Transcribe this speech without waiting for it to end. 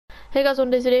Hey guys, on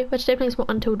this video, we're today playing some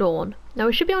Until Dawn. Now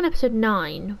we should be on episode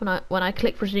 9 when I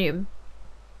click resume.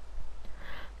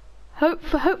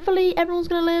 Hopefully everyone's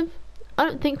gonna live. I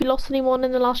don't think we lost anyone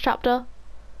in the last chapter.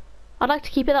 I'd like to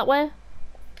keep it that way.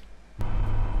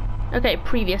 Okay,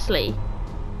 previously.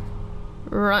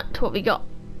 Right, what we got?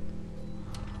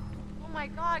 Oh my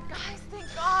god, guys, thank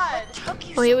God! What took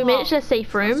you Oh yeah, so we made it long? to the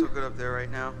safe Not so room. good up there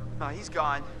right now. He's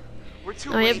gone. We're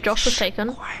too Oh yeah, late. Josh was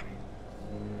taken. Quiet.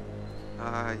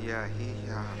 Yeah,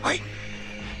 Wait!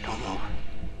 Don't move.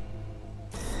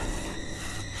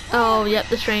 Oh, yep,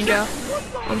 the stranger.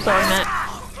 I'm sorry, mate.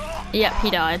 Yep,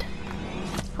 he died.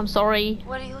 I'm sorry.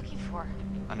 What are you looking for?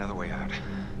 Another way out.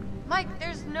 Mike,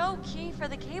 there's no key for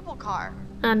the cable car.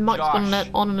 And Mike's Josh, gone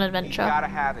on an You adventure. gotta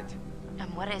have it.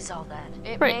 And what is all that?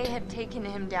 It Right. may have taken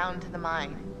him down to the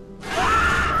mine.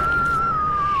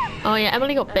 Oh yeah,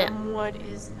 Emily got bit. What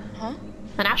is that? Huh?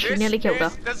 And Ashley nearly killed her.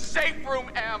 The safe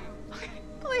room, Em.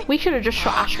 We should have just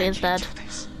shot Ashley instead.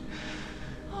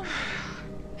 Oh,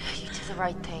 you did the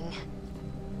right thing.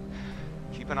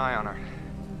 Keep an eye on her.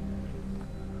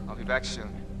 I'll be back soon.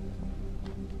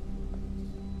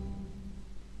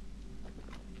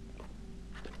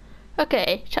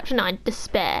 Okay, chapter 9,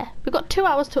 Despair. We've got 2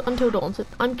 hours until dawn, so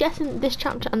I'm guessing this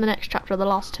chapter and the next chapter are the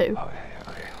last 2.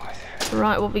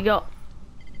 Right, what we got?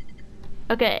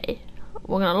 Okay,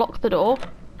 we're gonna lock the door.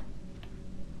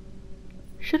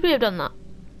 Should we have done that?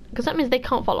 Because that means they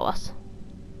can't follow us.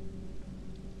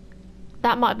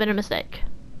 That might have been a mistake.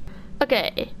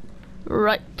 Okay,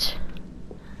 right.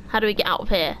 How do we get out of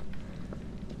here?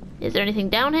 Is there anything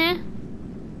down here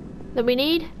that we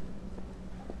need?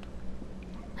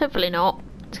 Hopefully not.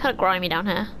 It's kind of grimy down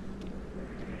here.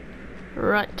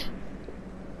 Right.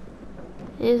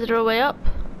 Is there a way up?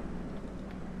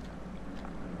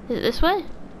 Is it this way?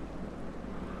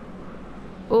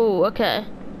 Oh, okay.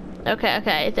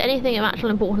 Okay. Is there anything of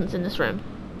actual importance in this room?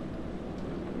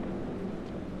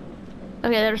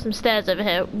 Okay, there are some stairs over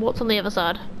here. What's on the other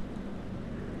side?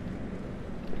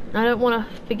 I don't want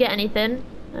to forget anything.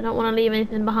 I don't want to leave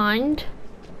anything behind.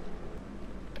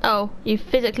 Oh, you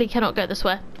physically cannot go this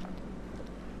way.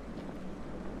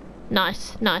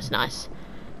 Nice.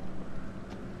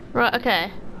 Right,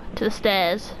 okay. To the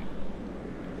stairs.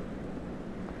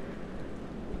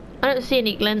 I don't see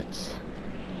any glints.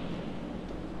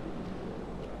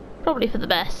 Probably for the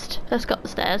best. Let's go up the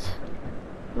stairs.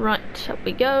 Right, up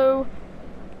we go.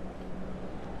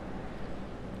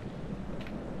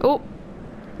 Oh,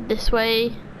 this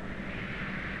way.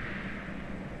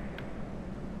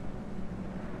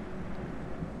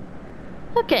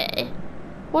 Okay,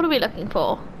 what are we looking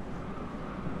for?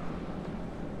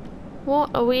 What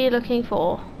are we looking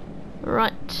for?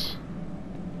 Right.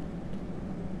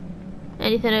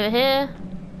 Anything over here?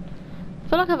 I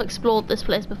feel like I've explored this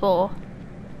place before.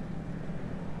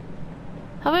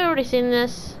 Have I already seen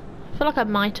this? I feel like I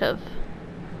might have.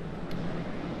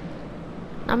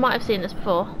 I might have seen this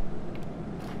before.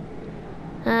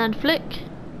 And flick.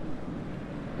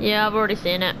 Yeah, I've already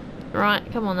seen it. Right,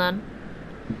 come on then.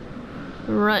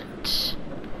 Right.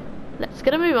 Let's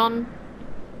get a move on.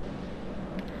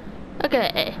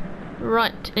 Okay.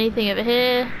 Right, anything over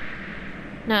here?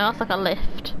 No, that's like a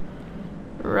lift.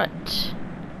 Right.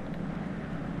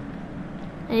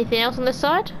 Anything else on this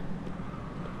side?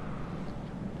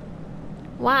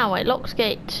 Wow, it locks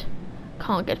gate.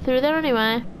 Can't get through there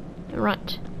anyway.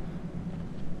 Right.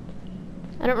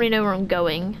 I don't really know where I'm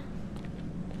going.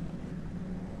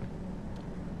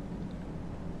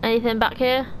 Anything back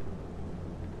here?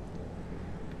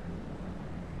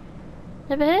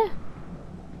 Over here?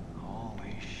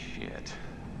 Holy shit.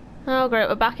 Oh great,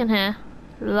 we're back in here.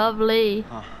 Lovely.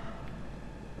 Huh.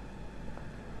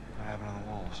 What happened to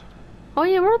the wolves? Oh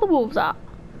yeah, where are the wolves at?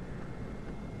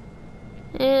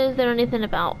 Is there anything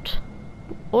about?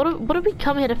 What have we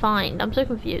come here to find? I'm so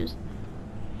confused.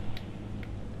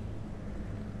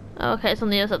 Okay, it's on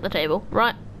the other side of the table.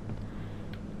 Right.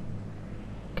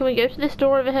 Can we go to this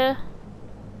door over here?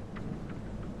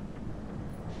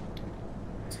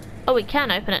 Oh, we can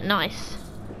open it. Nice.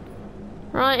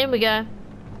 Right, in we go.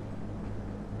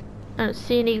 I don't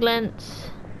see any glints.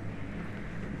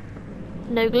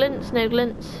 No glints, no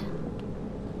glints.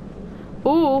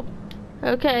 Ooh.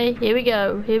 Okay, here we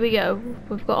go.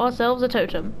 We've got ourselves a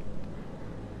totem.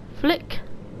 Flick.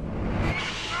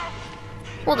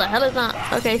 What the hell is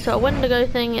that? Okay, so a Wendigo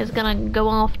thing is gonna go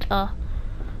after... I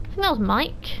think that was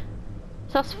Mike.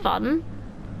 So that's fun.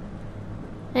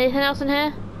 Anything else in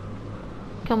here?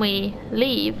 Can we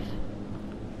leave?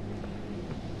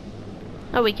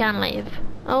 Oh, we can leave.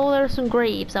 Oh, there are some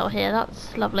graves out here.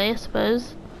 That's lovely, I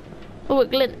suppose. Oh, it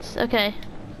glints. Okay.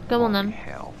 Come on then.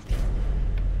 Hell.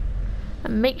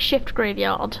 A makeshift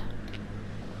graveyard.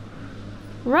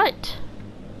 Right.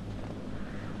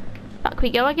 Back we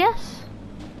go, I guess.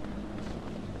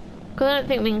 Because I don't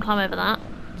think we can climb over that.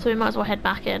 So we might as well head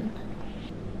back in.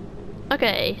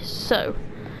 Okay, so.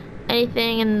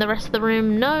 Anything in the rest of the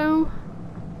room? No.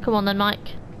 Come on then,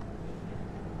 Mike.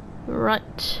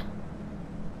 Right.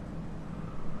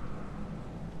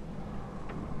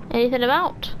 Anything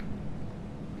about?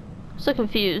 So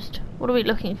confused. What are we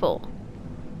looking for?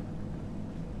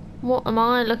 What am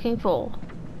I looking for?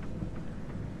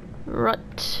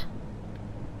 Right.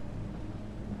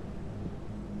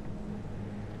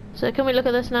 So can we look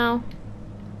at this now?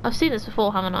 I've seen this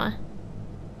before, haven't I?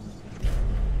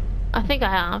 I think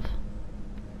I have.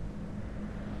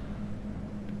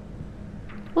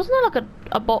 Wasn't there like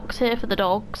a box here for the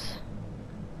dogs?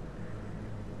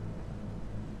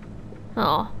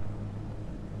 Oh.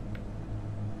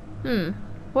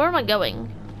 Where am I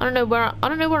going? I don't know where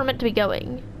I'm meant to be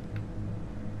going.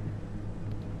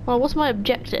 Well, what's my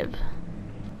objective?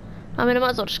 I mean, I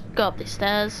might as well just go up these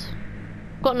stairs.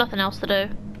 Got nothing else to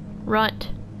do.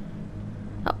 Right.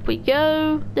 Up we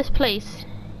go. This place,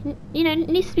 you know,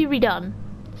 needs to be redone.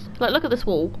 Like, look at this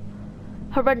wall.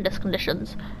 Horrendous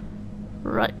conditions.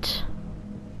 Right.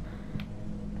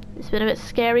 It's been a bit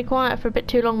scary quiet for a bit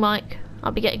too long, Mike.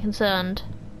 I'll be getting concerned.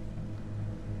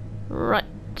 Right.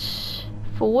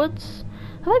 Forwards.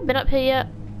 Have I been up here yet?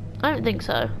 I don't think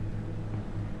so.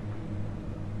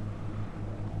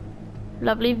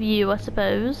 Lovely view, I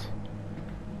suppose.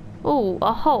 Oh,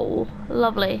 a hole.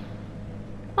 Lovely.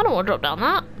 I don't want to drop down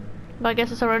that. But I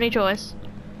guess it's our only choice.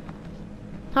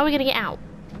 How are we going to get out?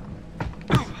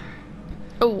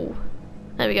 Oh.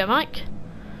 There we go, Mike.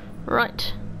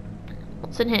 Right.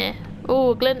 What's in here?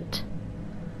 Oh, glint.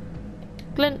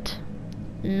 Glint.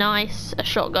 Nice. A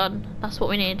shotgun. That's what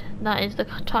we need. That is the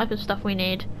type of stuff we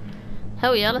need.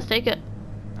 Hell yeah, let's take it.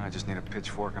 I just need a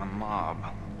pitchfork and a mob.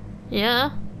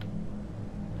 Yeah.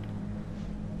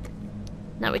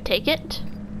 Now we take it.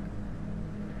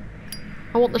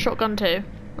 I want the shotgun too.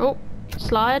 Oh,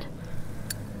 slide.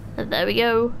 And there we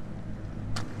go.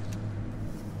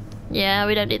 Yeah,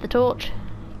 we don't need the torch.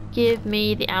 Give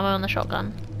me the ammo and the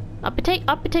shotgun. I'd be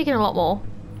taking a lot more,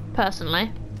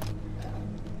 personally.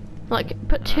 Like,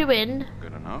 put 2 in.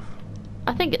 Good enough.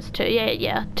 I think it's 2.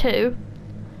 Yeah, 2.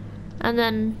 And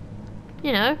then,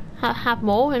 you know, have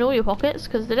more in all your pockets,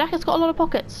 because the jacket's got a lot of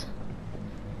pockets.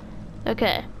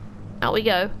 Okay, out we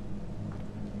go.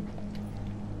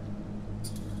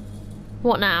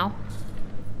 What now?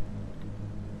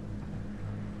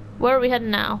 Where are we heading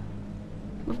now?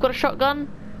 We've got a shotgun.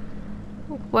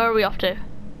 Where are we off to?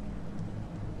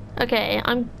 Okay,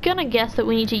 I'm gonna guess that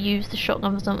we need to use the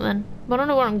shotgun for something, but I don't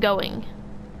know where I'm going.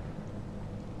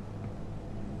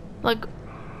 Like,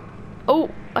 oh,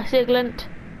 I see a glint.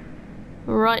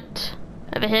 Right,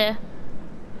 over here.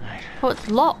 Oh,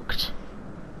 it's locked.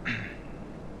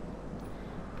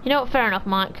 You know what, fair enough,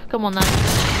 Mike. Come on then.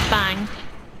 Bang.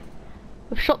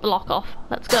 We've shot the lock off.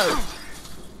 Let's go.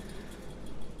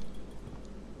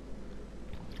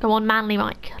 Come on, manly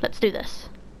Mike. Let's do this.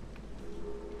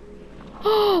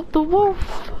 Oh, the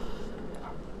wolf!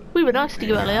 We were nice to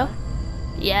you earlier.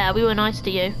 Yeah, we were nice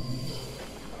to you.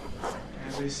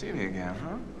 As you see me again,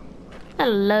 huh?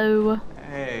 Hello.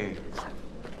 Hey.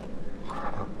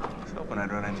 I was hoping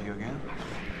I'd run into you again.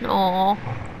 Aww.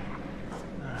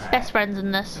 Best friends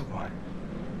in this. Good boy.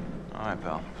 Alright,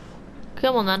 pal.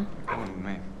 Come on then. Come with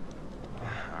me.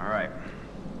 Alright.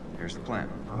 Here's the plan.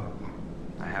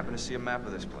 I happen to see a map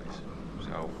of this place,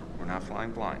 so we're not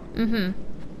flying blind. Mm-hmm.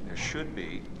 There should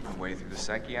be a way through the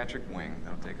psychiatric wing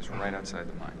that'll take us right outside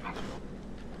the mine.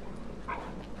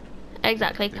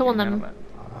 Exactly. Think Come on you can then.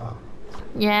 handle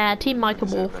Yeah, Team Mike and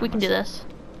Is that Wolf. better We can do this.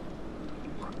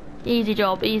 Easy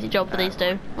job for these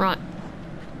two. Right.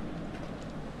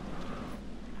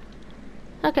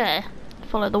 Okay.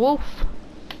 Follow the wolf.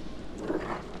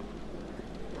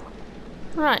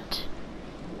 Right.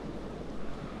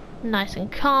 Nice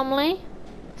and calmly.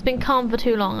 It's been calm for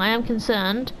too long. I am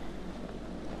concerned.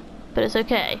 But it's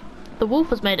okay. The wolf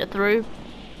has made it through.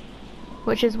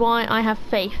 Which is why I have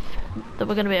faith that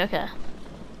we're going to be okay.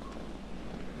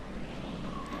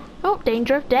 Oh,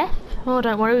 danger of death. Oh,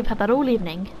 don't worry, we've had that all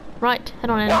evening. Right, head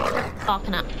on in.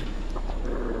 Barking at.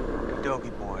 Doggy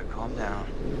boy, calm down.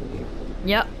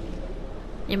 Yep.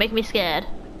 You make me scared.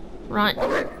 Right.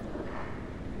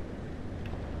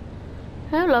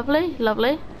 Oh, lovely,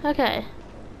 lovely. Okay.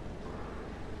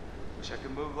 Wish I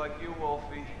could move like you,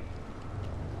 Wolfie.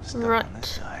 Stuck Right. on this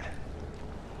side.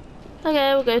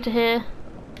 Okay, we'll go to here.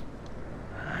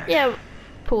 Yeah,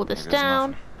 pull this There's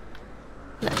down.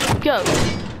 Let's go.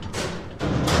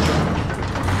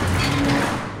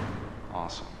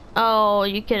 Oh, are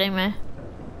you kidding me?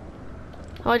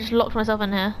 Oh, I just locked myself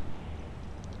in here.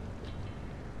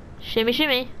 Shimmy,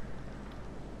 shimmy.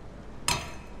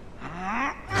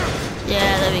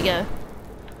 Yeah, there we go.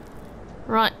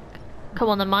 Right. Come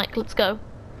on then, Mike. Let's go.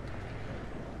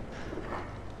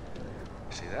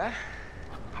 See that?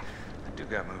 I do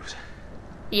got moves.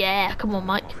 Yeah, come on,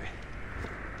 Mike.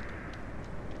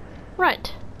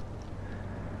 Right.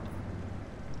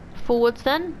 Forwards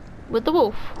then, with the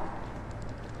wolf.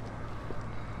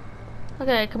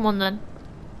 Okay, come on then.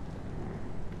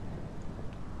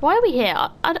 Why are we here?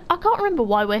 I can't remember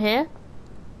why we're here.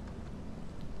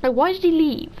 Like, why did he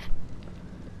leave?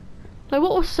 Like,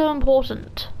 what was so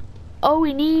important? Oh,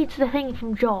 he needs the thing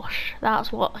from Josh.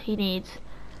 That's what he needs.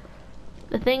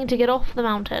 The thing to get off the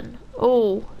mountain.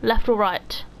 Oh, left or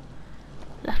right?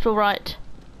 Left or right?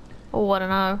 Oh, I don't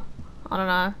know. I don't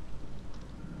know.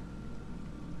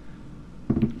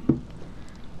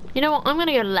 You know what? I'm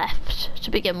gonna go left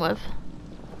to begin with.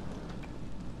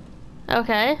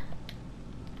 Okay.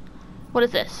 What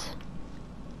is this?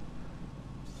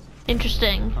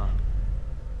 Interesting. Huh.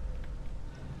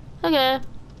 Okay.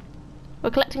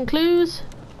 We're collecting clues.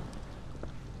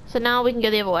 So now we can go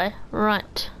the other way.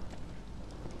 Right.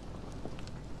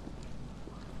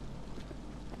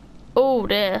 Oh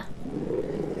dear.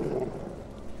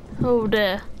 Oh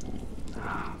dear.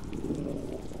 Oh,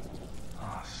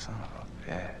 son of a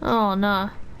bitch. Oh no.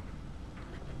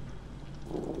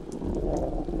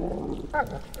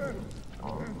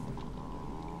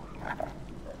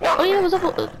 Oh yeah,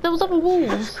 there was other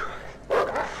wolves.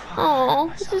 Oh,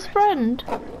 it's his friend.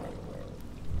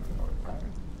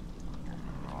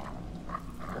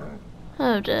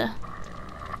 Oh dear.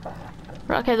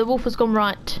 Right, okay, the wolf has gone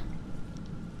right.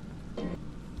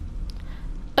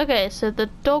 Okay, so the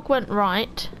dog went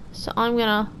right. So I'm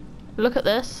gonna look at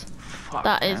this. Fuck,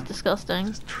 That is man. disgusting.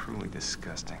 This is truly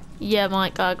disgusting. Yeah,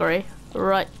 Mike, I agree.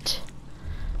 Right.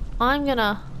 I'm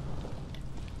gonna...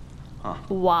 Huh.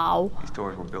 Wow. These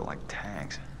doors were built like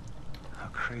tanks. How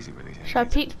crazy were these Should I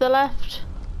idiots? peek to the left?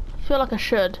 I feel like I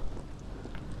should.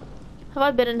 Have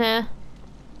I been in here?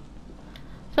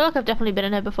 I feel like I've definitely been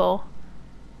in here before.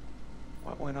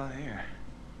 What went on here?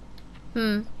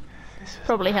 Hmm. This is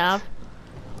Probably nuts. have.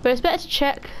 But it's better to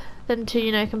check than to,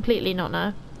 you know, completely not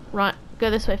know. Right, go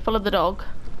this way, follow the dog.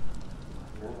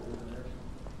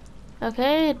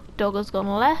 Okay, dog has gone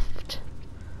left.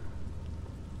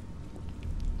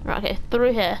 Right, okay,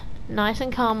 through here. Nice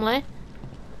and calmly.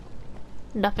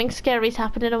 Nothing scary's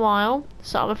happened in a while,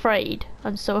 so I'm afraid.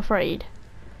 I'm so afraid.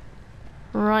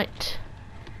 Right.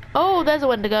 Oh, there's a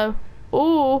Wendigo.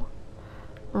 Ooh.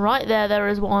 Right there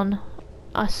is one.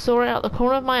 I saw it out the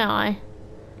corner of my eye.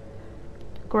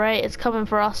 Great, it's coming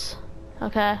for us.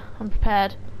 Okay, I'm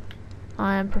prepared.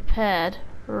 I am prepared.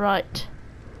 Right.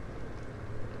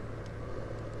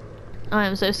 I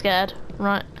am so scared.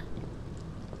 Right.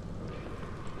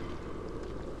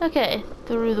 Okay,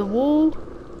 through the wall.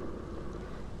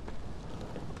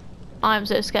 I'm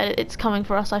so scared it's coming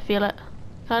for us, I feel it.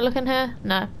 Can I look in here?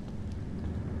 No.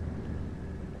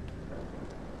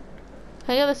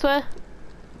 Can I go this way?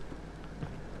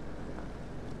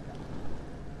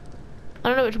 I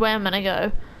don't know which way I'm gonna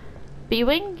go.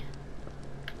 B-wing?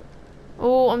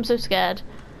 Oh, I'm so scared.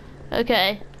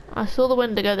 Okay, I saw the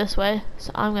window go this way,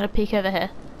 so I'm gonna peek over here.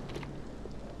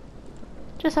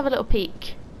 Just have a little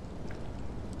peek.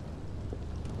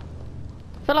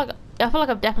 I feel like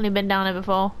I've definitely been down here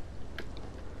before.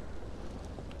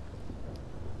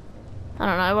 I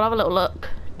don't know, we'll have a little look,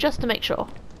 just to make sure.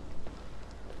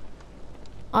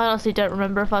 I honestly don't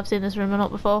remember if I've seen this room or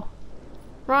not before.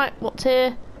 Right, what's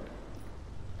here?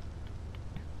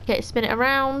 Okay, spin it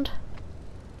around.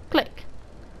 Click.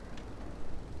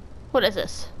 What is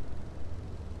this?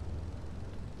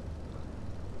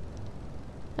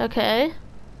 Okay.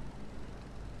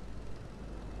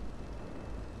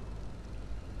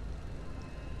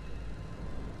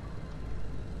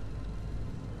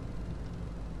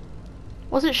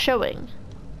 What's it showing?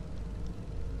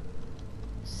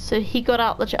 So he got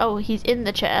out the chair. Oh, he's in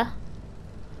the chair.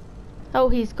 Oh,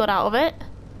 he's got out of it.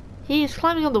 He's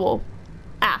climbing on the wall.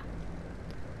 Ah.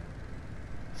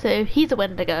 So he's a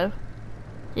Wendigo.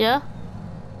 Yeah?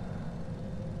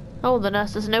 Oh, the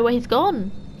nurse doesn't know where he's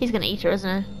gone. He's gonna eat her,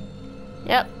 isn't he?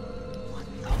 Yep. What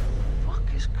the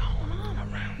fuck is going on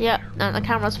around Yep. here? And the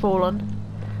camera's fallen.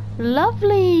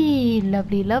 Lovely,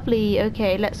 lovely, lovely.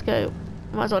 Okay, let's go.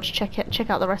 Might as well just check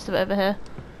out the rest of it over here.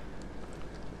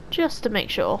 Just to make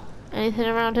sure. Anything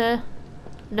around here?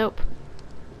 Nope.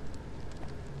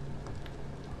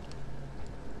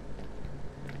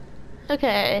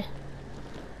 Okay.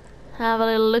 Have a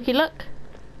little looky look.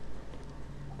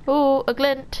 Ooh, a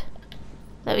glint.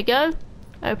 There we go.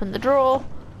 Open the drawer.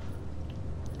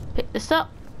 Pick this up.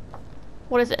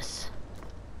 What is this?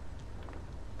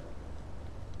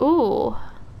 Ooh.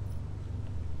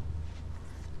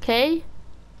 Okay.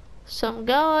 Some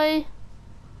guy.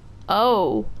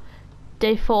 Oh.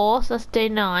 Day 4, so that's day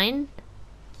 9.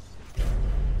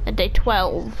 And day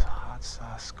 12. Hot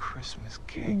sauce Christmas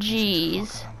cake. Jeez.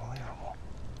 This is fucking unbelievable.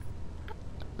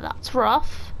 That's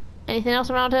rough. Anything else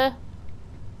around here?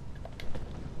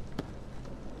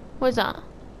 What is that?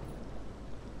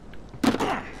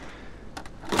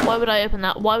 Why would I open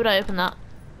that? Why would I open that?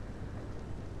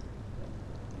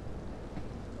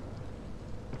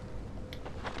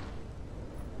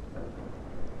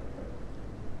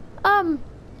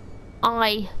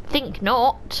 I think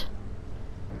not.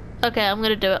 Okay, I'm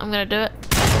gonna do it. I'm gonna do it.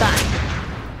 Bang.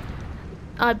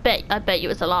 I bet you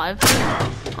it's alive.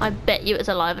 I bet you it's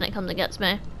alive and it comes and gets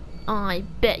me. I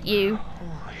bet you.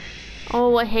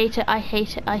 Oh, I hate it. I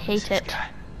hate it. I hate it.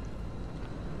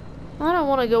 I don't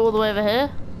want to go all the way over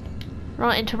here.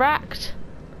 Right, interact.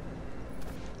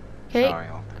 Okay. Sorry,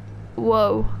 Hope.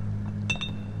 Whoa.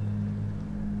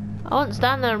 I won't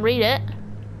stand there and read it.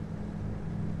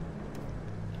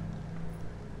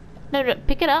 No, no,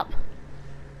 pick it up.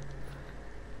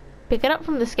 Pick it up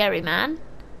from the scary man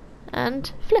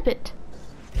and flip it.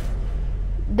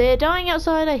 They're dying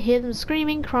outside. I hear them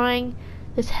screaming, crying.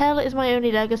 This hell is my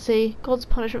only legacy. God's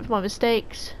punishment for my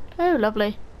mistakes. Oh,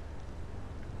 lovely.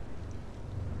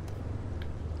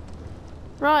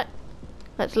 Right.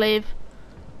 Let's leave.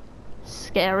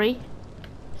 Scary.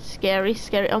 Scary,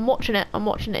 scary. I'm watching it. I'm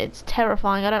watching it. It's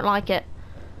terrifying. I don't like it.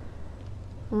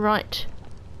 Right.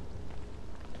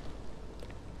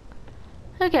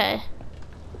 Okay.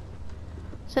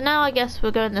 So now I guess we're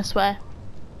going this way.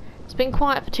 It's been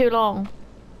quiet for too long.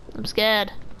 I'm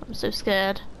scared. I'm so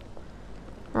scared.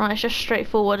 Right, it's just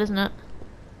straightforward, isn't it?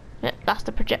 Yep, that's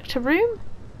the projector room.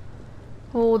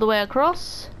 All the way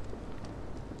across.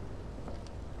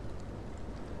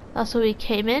 That's where we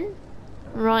came in.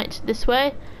 Right, this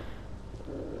way.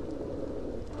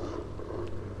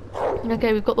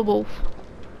 Okay, we've got the wolf.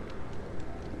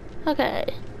 Okay.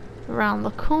 Around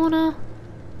the corner.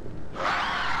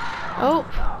 Oh.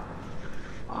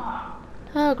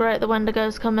 Oh great, the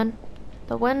Wendigo's coming.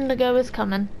 The Wendigo is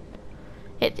coming.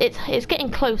 It's getting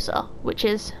closer, which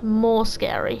is more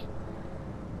scary.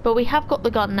 But we have got the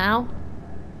gun now.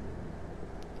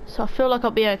 So I feel like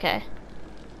I'll be okay.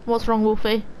 What's wrong,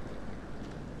 Wolfie?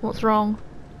 What's wrong?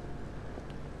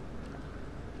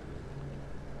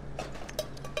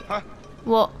 Huh?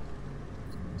 What?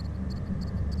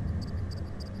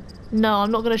 No,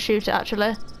 I'm not gonna shoot it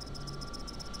actually.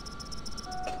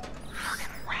 Fucking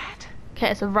rat.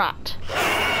 Okay, it's a rat.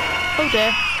 Oh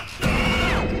dear.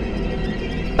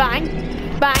 Bang!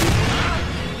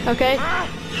 Bang! Okay.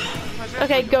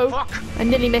 Okay, go. I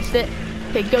nearly missed it.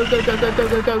 Okay, go, go, go, go, go,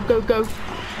 go, go, go, go.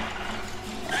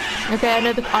 Okay, I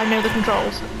know the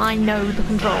controls. I know the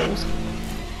controls.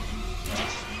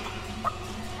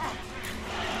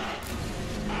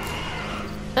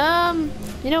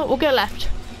 You know what, we'll go left.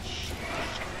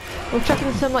 We'll chuck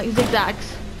in some like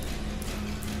zigzags.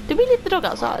 Did we leave the dog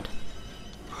outside?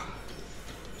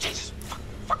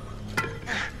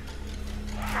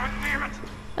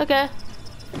 Okay.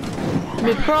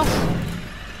 Move across.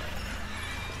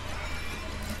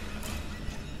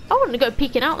 I want to go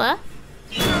peeking out there.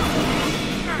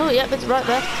 Oh, yep, it's right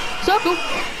there. Circle!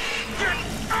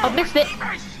 I've missed it.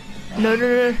 No,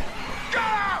 no, no.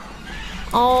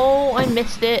 Oh, I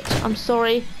missed it. I'm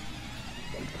sorry.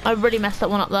 I really messed that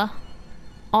one up there.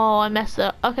 Oh, I messed it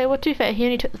up. Okay, well, to be fair, he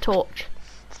only took the torch.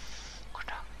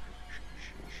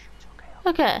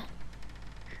 Okay.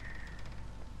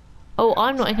 Oh,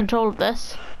 I'm not in control of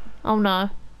this. Oh, no.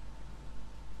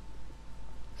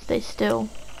 Stay still.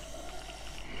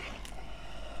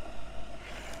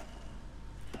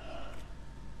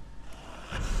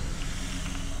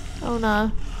 Oh,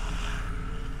 no.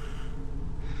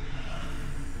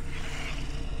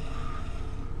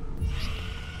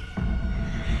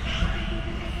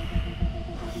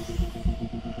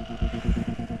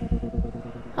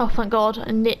 Oh, thank God.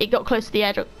 And it got close to the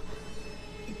edge.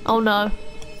 Oh, no.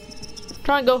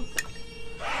 Triangle.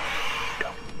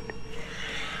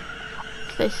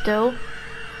 Stay still.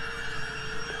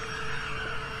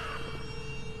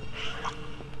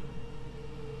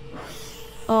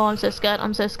 Oh, I'm so scared.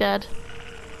 I'm so scared.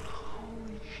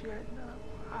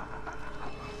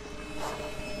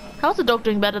 How's the dog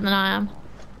doing better than I am?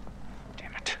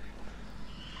 Damn it.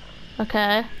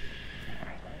 Okay.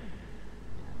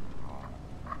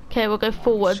 Okay, we'll go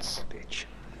forwards. Bitch.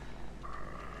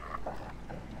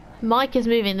 Mike is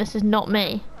moving. This is not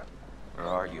me. Where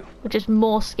are you? which is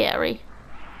more scary.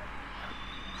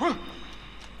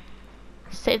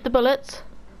 Save the bullets.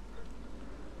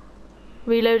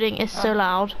 Reloading is so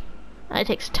loud, and it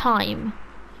takes time,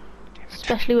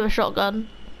 especially with a shotgun.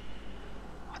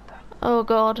 What the? Oh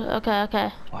god, okay,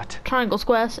 okay. What? Triangle,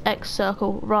 squares, X,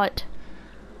 circle, right.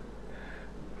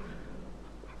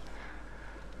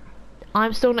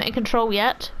 I'm still not in control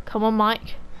yet. Come on,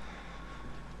 Mike.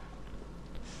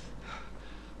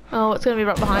 Oh, it's gonna be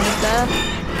right behind us there.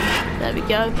 There we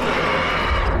go.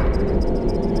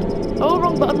 Oh,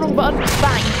 wrong button, wrong button.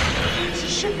 Bang. Is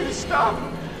this shit gonna stop?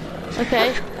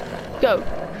 Okay, go.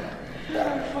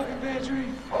 Fucking bad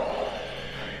dream.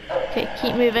 Okay,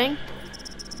 keep moving.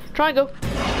 Triangle.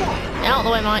 Out of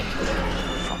the way, Mike.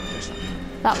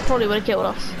 That probably would have killed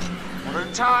us. One at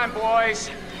a time, boys.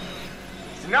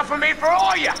 It's enough of me for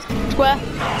all ya. Square.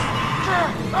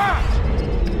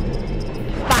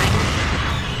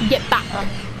 Bang. Get back.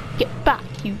 Get back,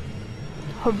 you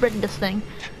horrendous thing.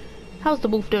 How's the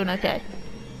wolf doing? Okay.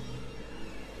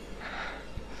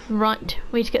 Right,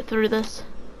 we need to get through this.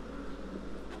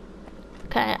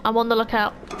 Okay, I'm on the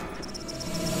lookout.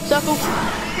 Circle.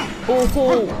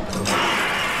 Oh,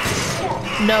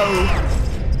 no.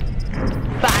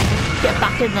 Bang. Get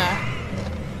back in there.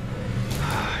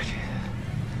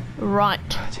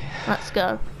 Right. Let's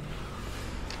go.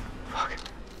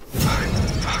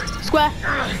 Square.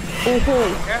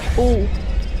 Oh.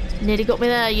 Nearly got me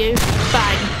there, you.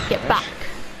 Bang. Get back.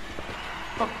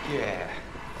 Fuck yeah.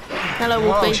 Hello,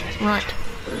 Wolfie. Right.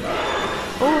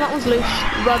 Oh, that one's loose.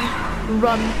 Run.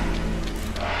 Run.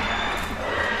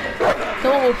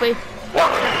 Come on, Wolfie.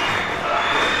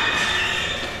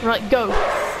 Right, go.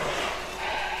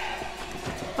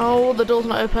 Oh, the door's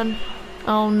not open.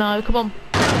 Oh no, come on.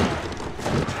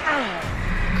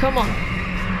 Come on.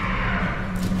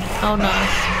 Oh no.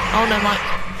 Oh no, Mike.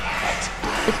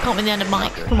 This can't be the end of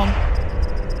Mike. Come on.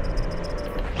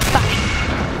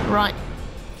 Bang. Right.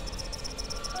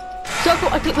 Circle,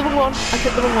 I clicked the wrong one. I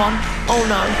clicked the wrong one. Oh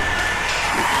no.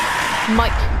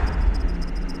 Mike.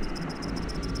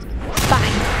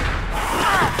 Bang.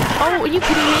 Oh, are you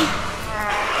kidding me?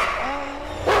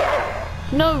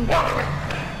 No.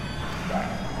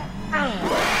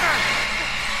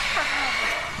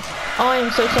 I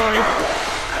am so sorry.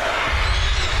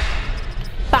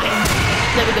 Bang.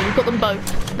 There we go, we've got them both.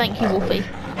 Thank you, Wolfie.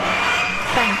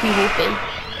 Thank you, Wolfie.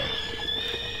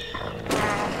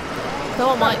 Come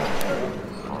on, Mike.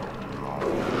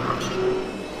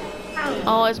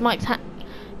 Oh, is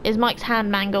Mike's hand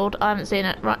mangled? I haven't seen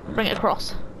it. Right, bring it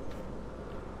across.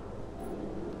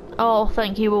 Oh,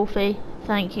 thank you, Wolfie.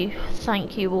 Thank you.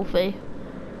 Thank you, Wolfie.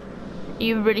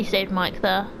 You really saved Mike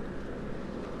there.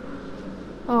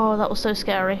 Oh, that was so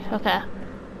scary. Okay.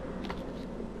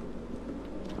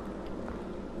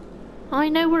 I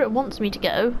know where it wants me to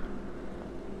go.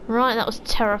 Right, that was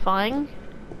terrifying.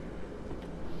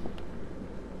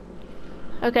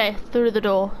 Okay, through the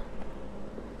door.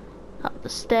 Up the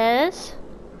stairs.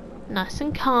 Nice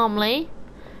and calmly.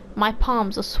 My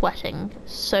palms are sweating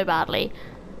so badly.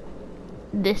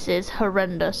 This is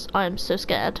horrendous. I am so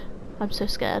scared. I'm so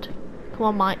scared. Come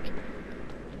on, Mike.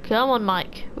 Come on,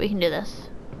 Mike. We can do this.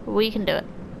 We can do it.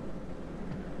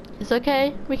 It's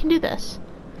okay. We can do this.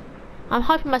 I'm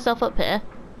hyping myself up here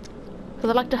because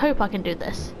I like to hope I can do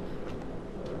this.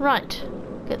 Right.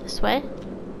 Go this way.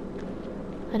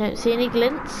 I don't see any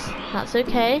glints. That's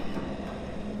okay.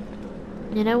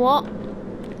 You know what?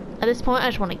 At this point, I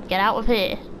just want to get out of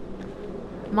here.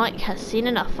 Mike has seen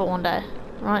enough for one day.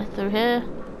 Right, through here.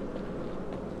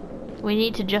 We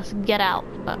need to just get out.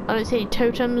 I don't see any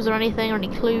totems or anything or any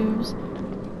clues.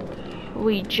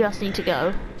 We just need to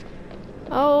go.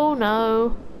 Oh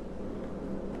no.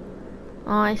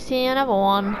 I see another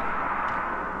one.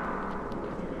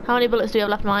 How many bullets do you have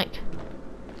left, Mike?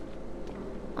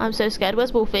 I'm so scared.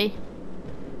 Where's Wolfie?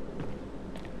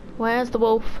 Where's the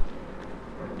wolf?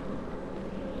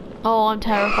 Oh, I'm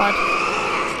terrified.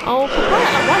 Oh, for crying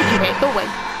out loud, why did you hit? Go away.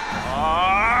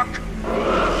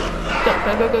 Go,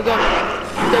 go, go, go, go.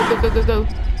 Go, go, go, go, go.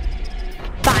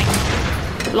 Bang.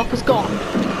 Lock is gone.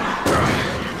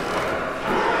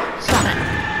 Slam it.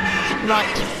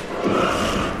 Right.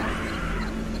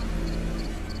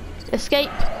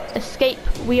 Escape. Escape.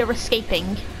 We are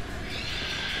escaping.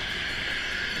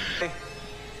 Hey.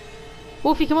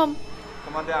 Wolfie, come on.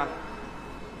 Come on down.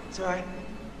 It's alright.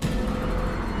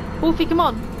 Wolfie, come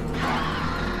on.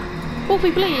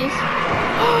 Wolfie, please.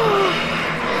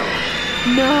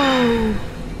 No.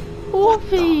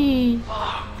 Wolfie.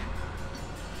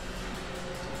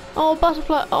 Oh,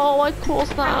 butterfly. Oh, I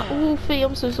caused that. Wolfie,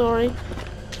 I'm so sorry.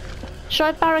 Should I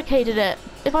have barricaded it?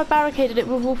 If I barricaded it,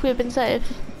 would Wolfie have been safe?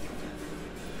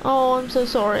 Oh, I'm so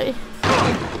sorry.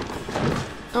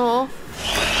 Oh.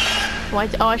 Why?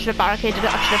 Oh, I should have barricaded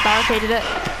it. I should have barricaded it.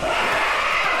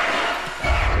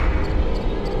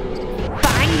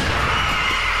 Bang!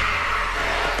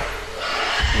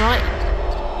 Right.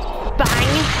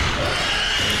 Bang!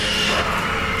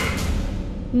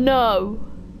 No.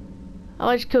 Oh,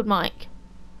 I just killed Mike.